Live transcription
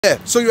Yeah,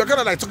 so you're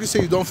kind of like talking,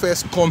 say you don't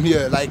first come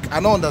here. Like,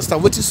 I don't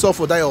understand what you saw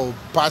for that your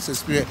past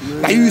experience. Yeah.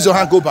 Like, you use your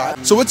hand go back.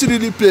 So, what you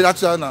really play that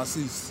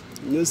 2006?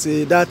 You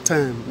say that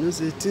time, you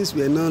say things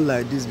were not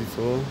like this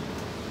before.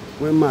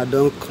 When man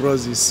don't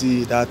cross the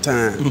sea that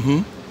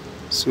time,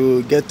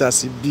 so get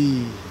as it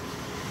be.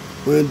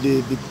 When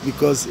they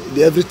because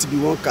everything be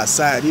one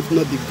side, if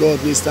not the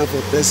God we stand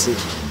for person.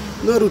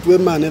 No route where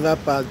man never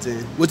passed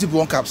then. What if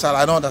one side?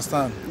 I don't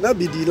understand. Not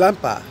be the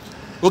lamper.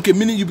 Okay,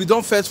 meaning you be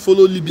don't first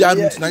follow Libya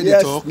route now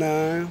yes, they talk.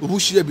 Nah. Who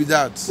should be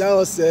that? That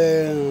was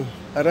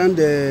around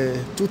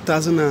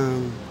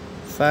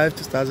 2005,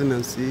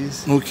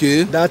 2006.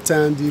 Okay. That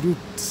time the route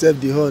saved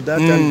the hot. That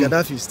time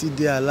Gaddafi still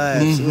there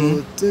alive.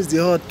 So things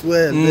the hot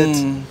well. But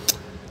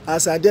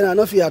as I did, I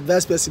know if you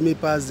advise person may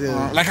pass there.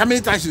 Like how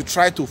many times you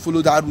try to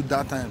follow that route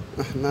that time?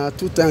 Nah,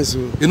 2 times.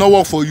 It not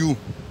work for you.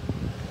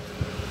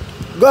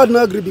 God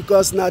not agree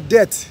because now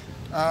death.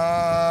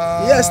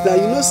 Yes, now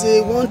you know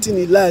say one thing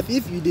in life.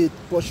 If you did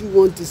pursue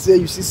one to say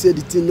you see say the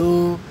thing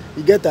no,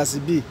 you get as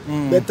it be.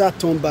 Better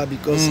turn back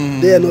because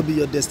there not be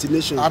your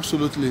destination.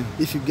 Absolutely.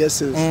 If you get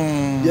sense,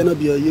 there not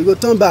be your, you go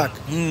turn back.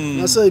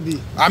 That's how it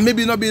be. And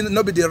maybe not be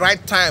the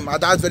right time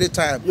at that very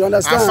time. You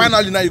understand? And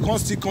finally now you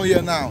can't still come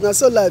here now. That's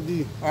so life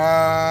be.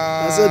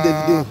 That's how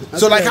they do.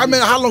 So like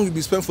how long you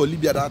be spent for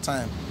Libya that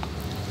time?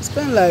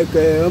 Spent like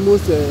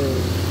almost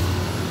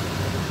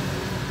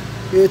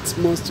 8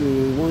 months to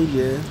 1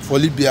 year. For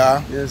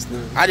Libya? Yes, no.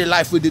 How the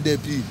life we did there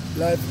be?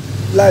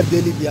 Life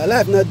de Libya.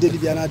 Life not de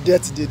Libya, na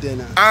death de there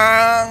now.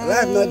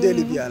 Life not de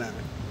Libya now.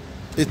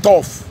 It's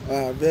tough.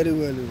 Very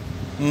well.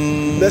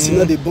 Best you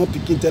know the bomb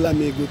picking tell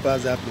me go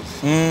past that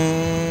place.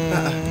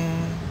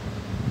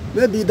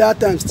 Maybe that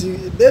time still,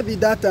 maybe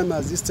that time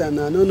as this time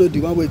now, I don't know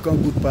the one way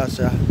come good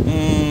pasture.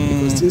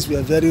 Because things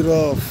were very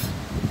rough.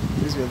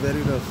 Things were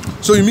very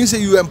rough. So you mean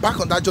say you embark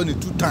on that journey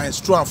 2 times,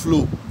 through and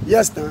flow?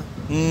 Yes, now.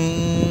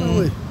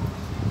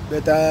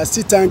 But I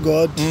still thank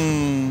God.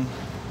 You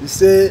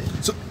say,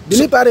 so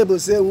the parable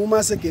say,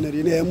 woman say,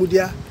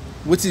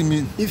 what do you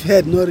mean? If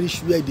head not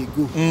reach where they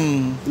go,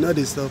 you know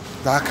they stop.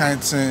 That kind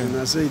of thing. And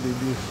that's what they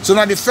do. So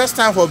now the first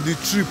time of the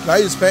trip, now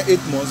you spent 8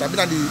 months. I've been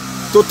at the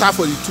total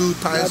for the 2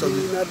 times of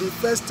it. Not the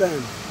first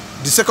time.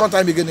 The second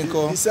time again in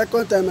call. The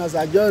second time as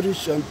I just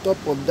reached on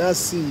top of that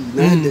sea,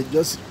 now they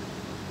just.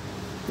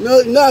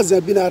 No, as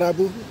they've been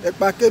Arabu, they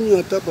came me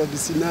on top of the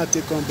sea, now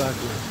they come back.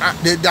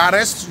 They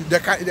arrest you,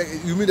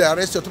 you mean they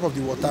arrest you on top of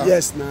the water?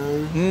 Yes, now.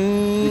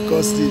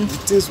 Because the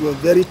things were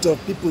very tough.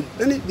 People,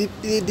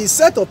 the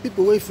set of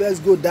people when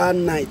first go that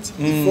night,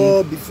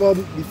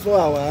 before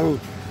our own,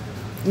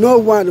 no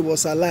one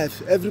was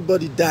alive.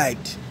 Everybody died.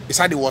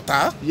 Inside the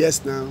water?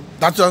 Yes, now.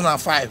 That's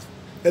 2005?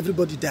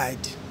 Everybody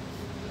died.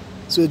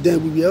 So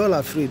then we were all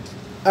afraid.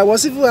 I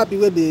was even happy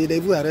when they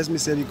even arrest me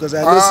because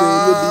I know say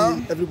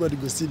maybe everybody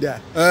go see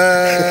that.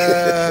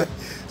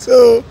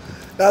 So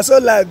that's all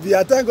life.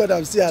 I thank God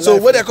I'm still alive.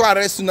 So when they call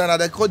arrest you now,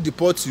 they call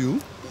deport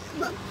you?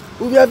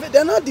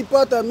 They're not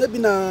deported, maybe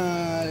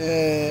na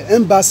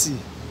embassy.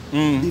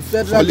 The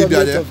federal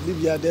government of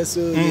Libya there.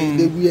 So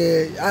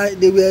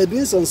they were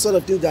doing some sort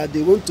of things that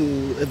they want to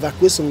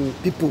evacuate some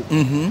people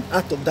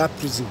out of that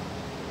prison.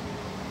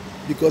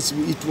 Because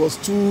it was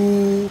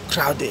too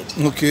crowded.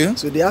 Okay.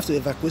 So they have to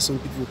evacuate some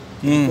people.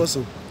 Because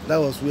that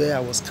was where I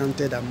was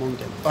counted among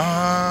them.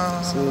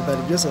 So by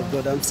the grace of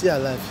God, I'm still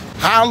alive.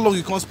 How long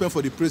you can spend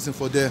for the prison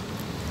for there?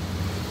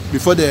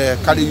 Before they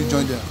carry you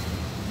join there?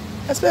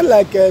 I spent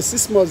like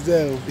 6 months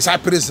there. Is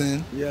that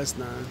prison? Yes,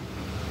 now.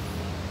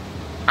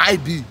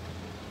 IB.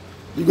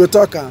 You go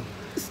talk am.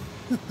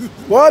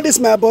 Well, this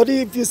my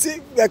body. If you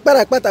see, like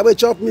will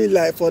chop me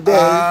like for there.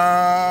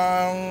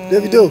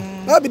 Davido,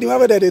 not be the one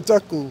where they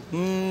talk.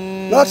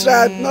 Not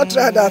try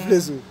that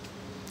place.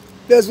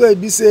 Place where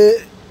you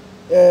say,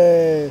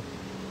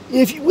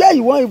 if where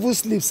you want even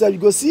sleep, sir, you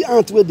go see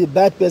ant where the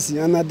bad person,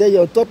 and there you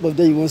on top of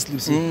there you won't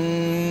sleep. So.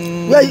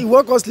 Where you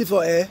walk on sleep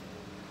for air,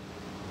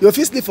 you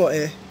feel sleep for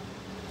air.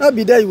 Not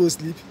be there you will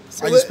sleep.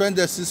 So and you spend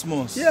there 6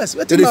 months. Yes.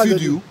 They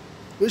feed you.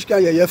 Which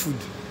kind of your food?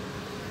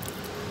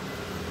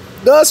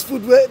 Those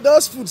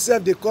food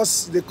serve they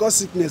cause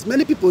sickness.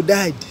 Many people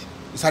died.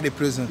 Inside the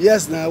prison?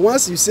 Yes, now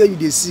once you say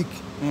you are sick,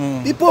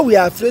 people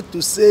were afraid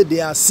to say they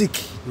are sick.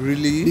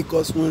 Really?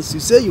 Because once you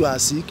say you are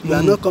sick, you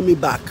are not coming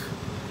back.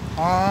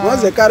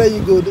 Once they carry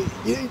you go,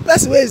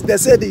 that's the way they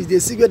say they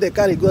sick where they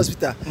carry go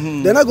hospital.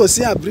 They're not going to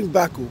see and bring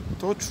back.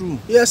 So true.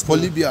 Yes. For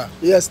Libya?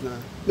 Yes, now.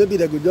 Maybe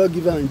they could just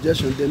give her an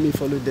injection, then me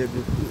follow them.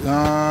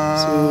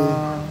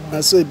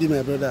 So it be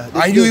my brother.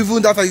 And you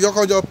even that you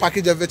can just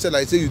package everything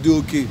like say you do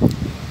okay.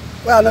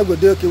 Well, I'm not going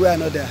to do okay, where I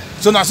know there.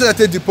 So now say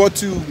they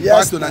deport you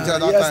back to Nigeria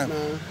that time?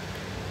 Nah.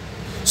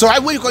 So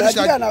how will you call this?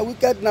 Nigeria na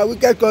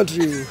wicked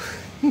country.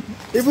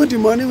 Even the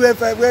money where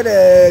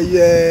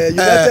the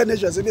United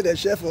Nations maybe they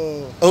share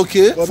for.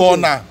 Okay, for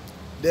now.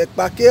 They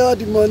pack all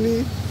the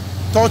money.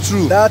 Talk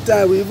true. That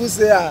time we even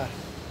say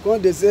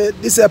when they say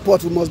this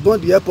airport we must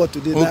burn the airport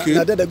today. Okay.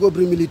 Now then they go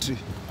bring military.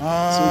 So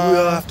we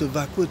all have to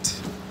evacuate.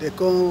 They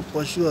come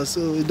pursue us.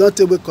 So we don't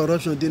take away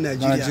corruption in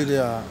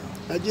Nigeria.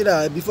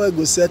 Nigeria, before you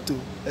go settle,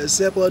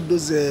 except all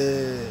those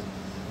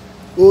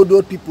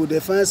old people, they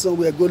find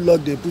somewhere go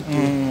lock them put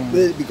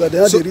because they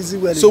have the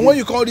reason where. So when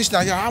you come reach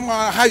Nigeria,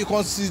 how you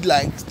can see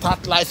like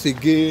start life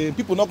again?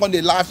 People not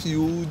gonna laugh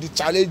you, the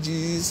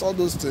challenges, all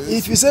those things.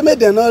 If you say make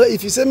they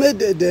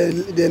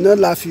not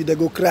laugh you, they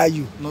go cry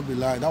you. Not be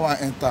lie, that one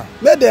enter.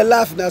 Make they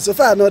laugh now. So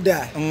far I not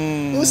die.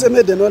 Who say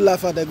make they not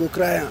laugh and they go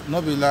cry?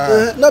 Not be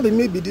lie. Not be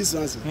me be this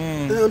one.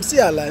 I'm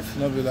still alive.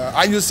 Not be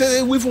lie. And you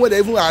say even when they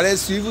even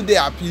arrest you, even they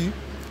happy.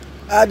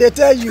 They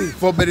tell you.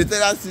 For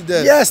Mediterranean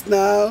death. Yes,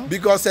 now.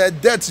 Because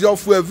death your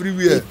full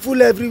everywhere. It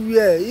full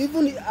everywhere.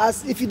 Even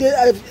as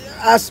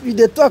we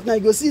dey talk now, you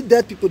go see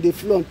dead people they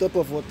flow on top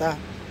of water.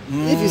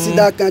 If you see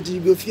that country,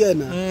 you go fear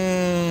now.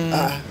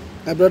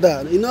 My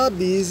brother, it not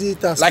be easy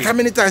task. Like how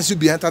many times you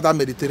be entered that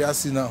Mediterranean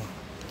Sea now?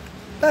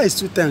 That is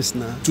 2 times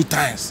now. 2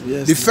 times.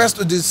 Yes. The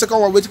second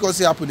one, what you can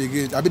see happen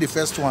again? I be the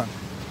first one.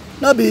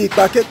 Not be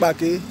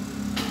kpake.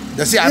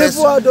 They say arrest.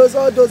 Even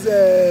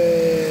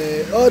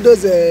all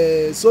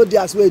those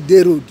soldiers wey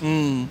dey road.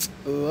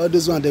 All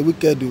those ones they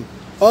wicked do.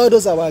 All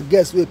those our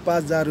guests wey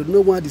pass that road.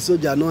 No one the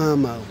soldier no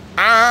harm am.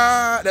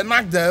 They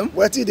knock them.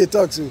 Wetin they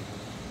talk to?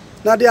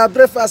 Now their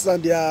breakfast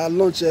and their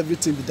lunch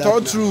everything be that.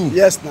 Talk true.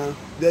 Yes now.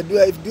 They do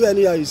if do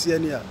anyhow you see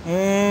anyhow.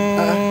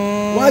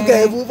 One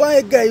guy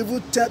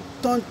even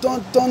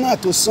turn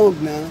out to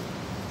song now.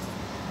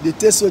 They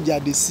tell soldier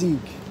they sing.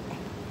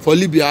 For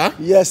Libya?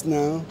 Yes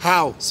now.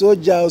 How?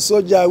 Soldier,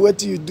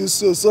 wetin you do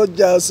so?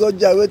 Soldier,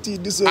 wetin you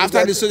do so?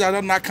 After the soldier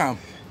don't knock him.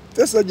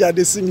 The soldier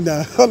they sing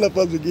now. All of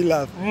us begin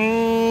laugh.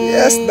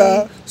 Yes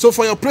now. So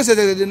for your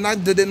president,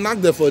 they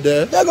knock them for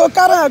there? They go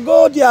carry and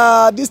go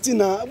their this thing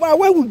now. Well,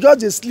 when we just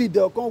dey sleep,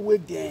 they'll come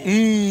wake them.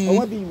 And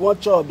when you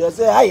want chop, they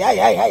say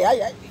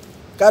hi.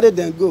 Carry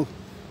them go.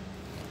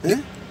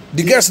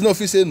 The guests no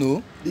fit say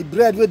no? The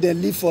bread wey they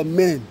leave for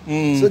men.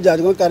 Soldier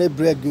they go carry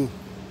bread go.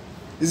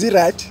 Is it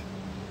right?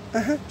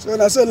 So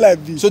na so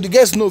life be. So the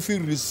guests no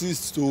fit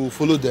resist to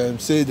follow them,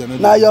 say them.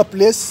 Na your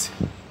place,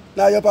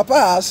 na your papa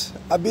house,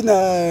 abi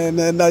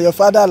na your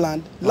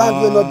fatherland.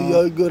 Land wey no be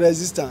your, you go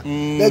resist am.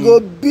 They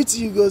go beat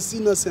you, go see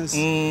no sense.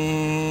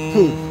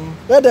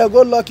 When they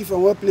go lucky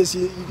from one place,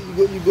 you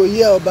go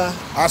hear Oba.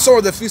 And some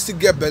of the fit still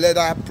get belle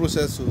that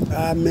process. So.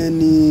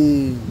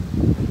 Many.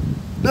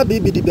 No be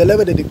the belle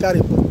wey they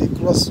carry, but they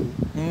cross.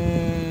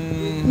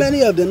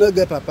 Many of them no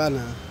get papa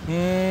now.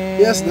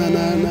 Yes,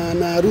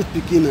 na root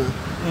pikin now.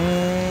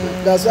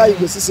 That's why you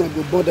go see some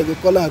go born, they go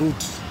call her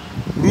root.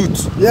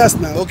 Root? Yes,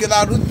 now. Okay,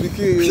 now root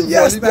pikin.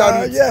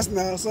 Yes,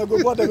 now. So go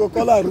born, they go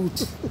call her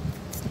root.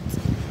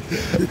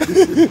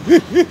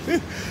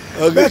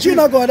 Okay. But you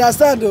not go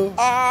understand though.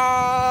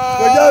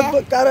 Go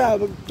just carry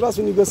her cross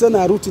when you go say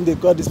na root in the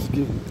call this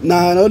pikin.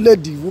 Now only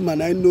the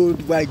woman I know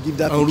why I give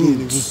that pikin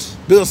root.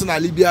 Based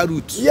on Libya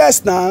root.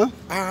 Yes, now.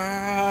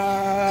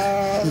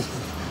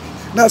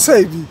 Now so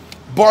it be.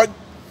 But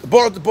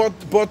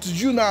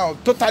you now,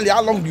 totally,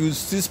 how long do you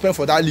still spend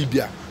for that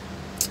Libya?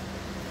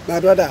 My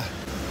brother,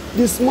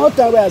 the small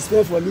time where I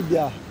spend for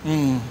Libya,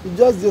 it's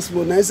just this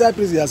one. Now inside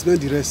prison, I spend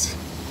the rest.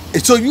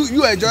 So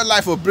you enjoy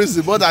life for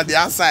prison more than the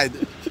outside?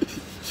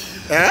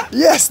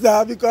 Yes,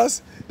 now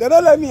because they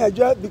don't let me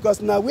enjoy because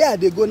now where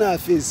they go now I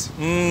face.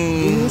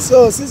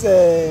 So since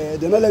they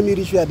don't let me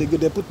reach where they go,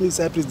 they put me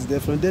inside prison. There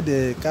from there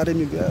they carry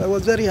me. I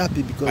was very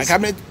happy because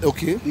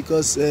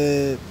because.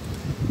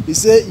 He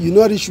say you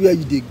no reach where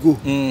you dey go.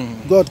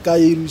 God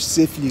carry you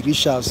safely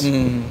reach house.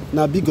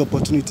 Na big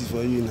opportunity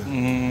for you now.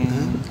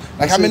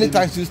 Like how many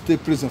times you stay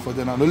prison for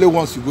them? Only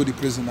once you go to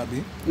prison,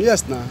 abi?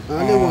 Yes, na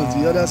only once.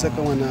 The other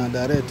second one na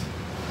direct.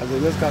 As a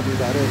West Coast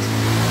direct.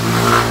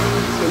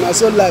 So na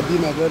so life be,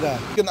 my brother.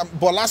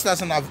 But last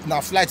night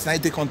na flight na you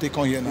take on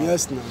here now.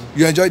 Yes, na.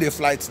 You enjoy the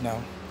flight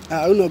now?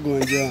 I will not go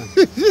enjoy.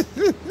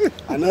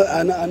 I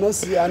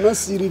not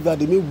see river.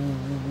 They make.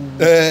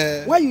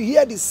 When you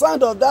hear the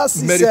sound of that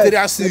sea,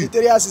 Mediterranean Sea,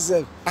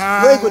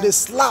 where you go they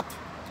slap,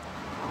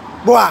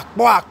 boah,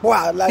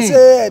 like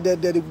say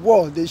the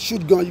war, they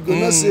shoot gun. You go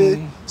not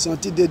say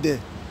something they there.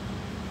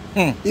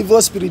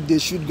 Evil spirit they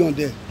shoot gun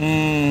there.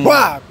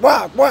 Boah.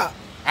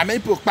 I mean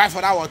people cry for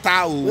that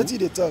water. What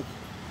did they talk?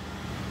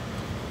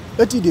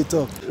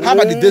 How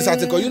about the desert?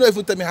 Because you know if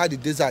you tell me how the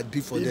desert be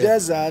for them. The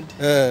desert.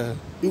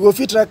 You go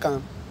fit track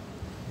am.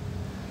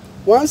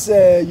 Once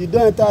you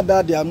don't enter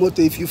that their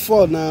motor, if you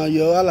fall now,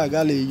 you're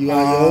alagali, you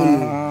are your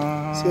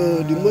own.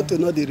 So the motor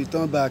not dey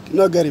return back,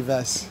 not get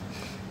reverse.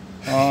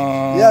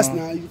 Yes,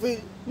 now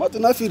motor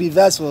not feel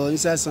reverse for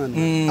inside sun.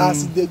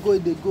 As they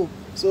go.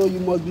 So you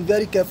must be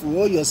very careful,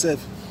 hold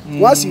yourself.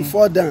 Once you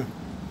fall down,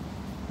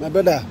 my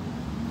brother,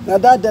 now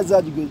that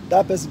desert you go,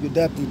 that person go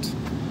die put.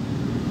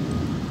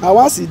 And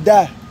once he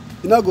die,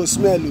 you not go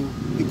smell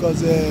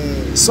because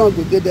sun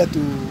go dey there to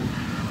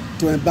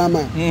embalm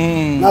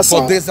am.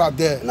 For desert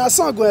there. Na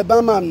sun go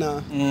embalm am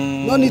now.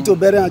 No need to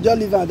bury am, just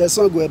leave am, the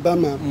sun go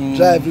embalm am,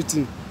 dry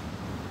everything.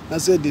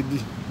 That's how they be.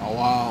 Oh,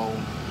 wow.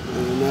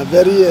 Na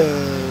very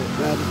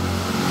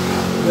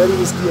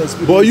risky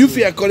experience. But you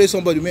feel encourage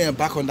somebody may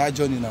embark on that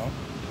journey now?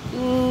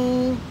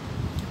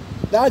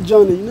 That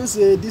journey, you know,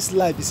 say this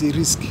life is a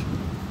risk.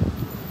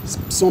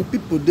 some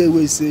people they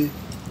will say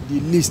the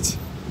least.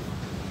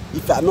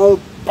 If I not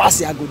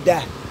pass, I go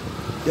die.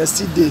 They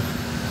still there.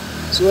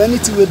 So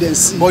anything where they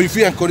see. But if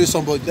you encourage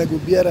somebody, they go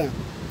be around.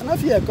 And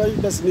if you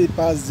encourage person to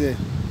pass there,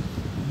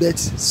 but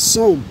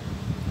some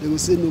they will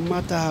say no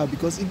matter how,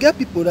 because you get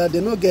people that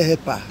they not get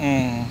helper.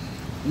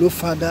 No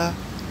father,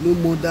 no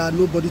mother,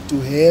 nobody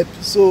to help.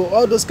 So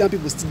all those kind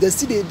of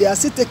people, they are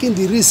still taking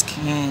the risk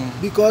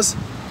because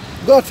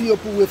God will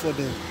open way for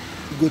them.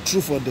 It go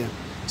true for them.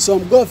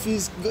 Some God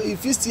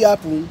if it still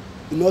happen,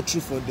 it not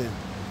true for them.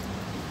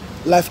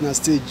 Life na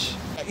stage.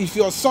 If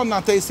your son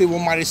now tell you say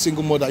won't marry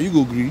single mother, you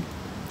go agree?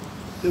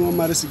 They won't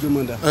marry single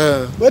mother.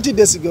 What is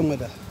the single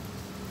mother?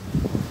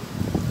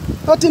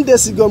 Nothing the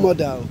single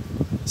mother.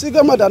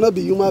 Single mother not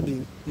be human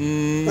being.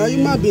 Now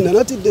human being,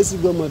 nothing the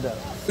single mother.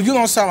 You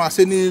don't sound as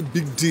any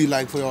big deal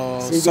like for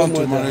your single son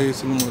mother. To marry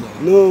single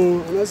mother.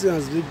 No, I'm not saying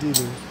as big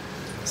deal.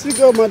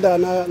 Single mother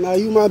na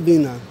human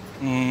being now.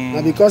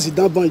 And because he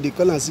don't born, they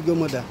call her single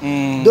mother.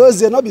 Those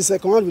they not be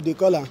second one, they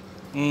call her.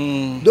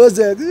 Those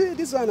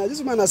this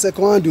one na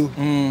second one do.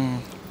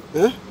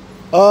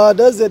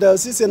 Those they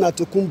see say na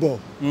tokumbo.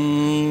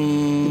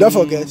 Don't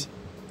forget.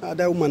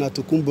 That woman na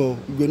tokumbo.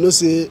 You go know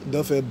say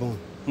don't fair born.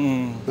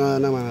 Na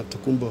na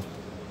tokumbo.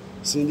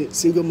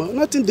 Single mother,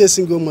 nothing dey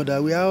single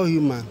mother. We are all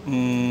human.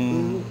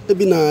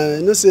 Maybe na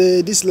you know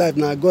say this life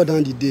na God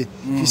hand the day.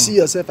 If you see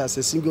yourself as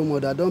a single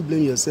mother, don't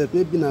blame yourself.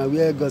 Maybe na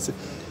where God say.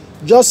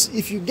 Just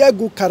if you get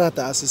good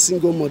character as a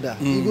single mother,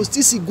 you go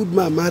still see good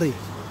man marry.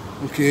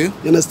 Okay.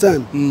 You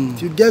understand?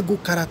 If you get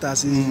good character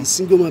as a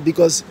single man,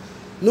 because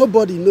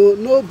nobody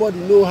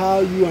know how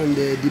you and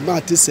the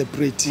man take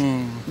separate.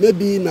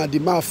 Maybe na the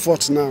man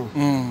fault now.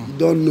 You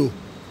don't know.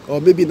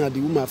 Or maybe na the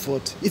woman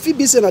fault. If it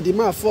be say na the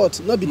man fault,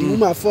 not be the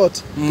woman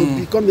fault to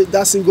become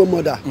that single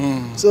mother.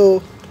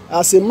 So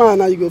as a man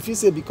now you go feel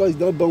say because you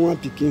don't born one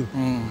pikin,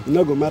 you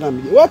not go marry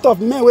am. What of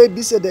men wey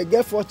be say they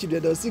get 4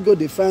 children, they still go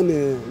dey find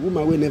a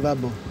woman wey never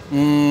born.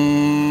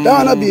 That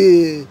one not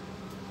be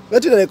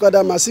what do they call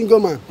that man? Single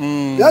man.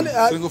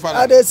 Single father.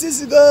 Are they see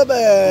single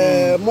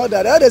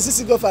mother? Are they see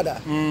single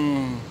father?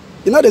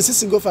 You know they see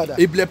single father.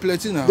 He play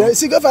plenty now. The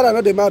single father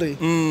not they marry.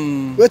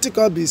 What you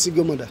call be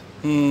single mother.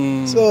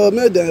 So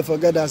make them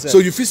forget that. So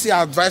you feel say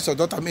advice your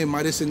daughter may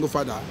marry single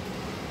father?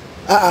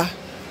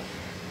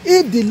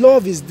 If the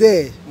love is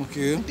there,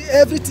 okay,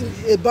 everything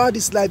about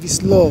this life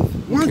is love.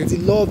 Once the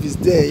love is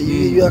there,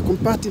 you are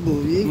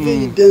compatible.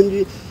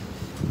 Then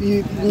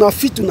you are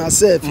fit to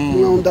yourself.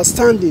 You are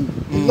understanding.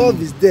 The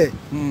love is there.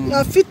 You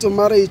are fit to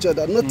marry each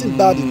other. Nothing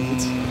bad in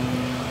it.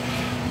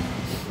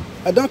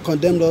 I don't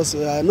condemn those.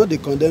 I know they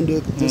condemn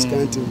those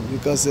kind of things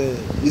because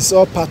it's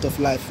all part of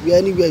life.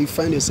 Anywhere you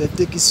find yourself,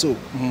 take it so.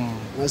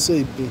 And so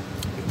it be.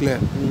 Clear.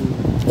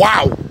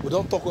 Wow. We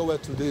don't talk well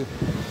today.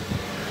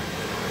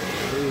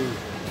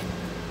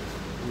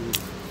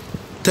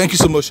 Thank you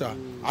so much, sir.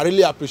 I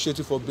really appreciate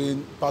you for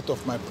being part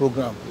of my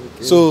program.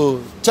 Okay.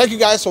 So thank you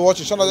guys for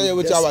watching. Shout out there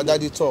with our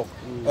daddy talk,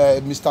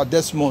 Mr.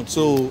 Desmond.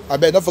 So I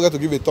bet don't forget to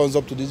give a thumbs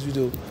up to this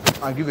video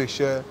and give a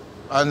share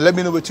and let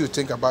me know what you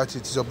think about it.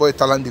 It's your boy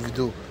Talent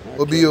Davido.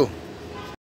 Okay. Obio.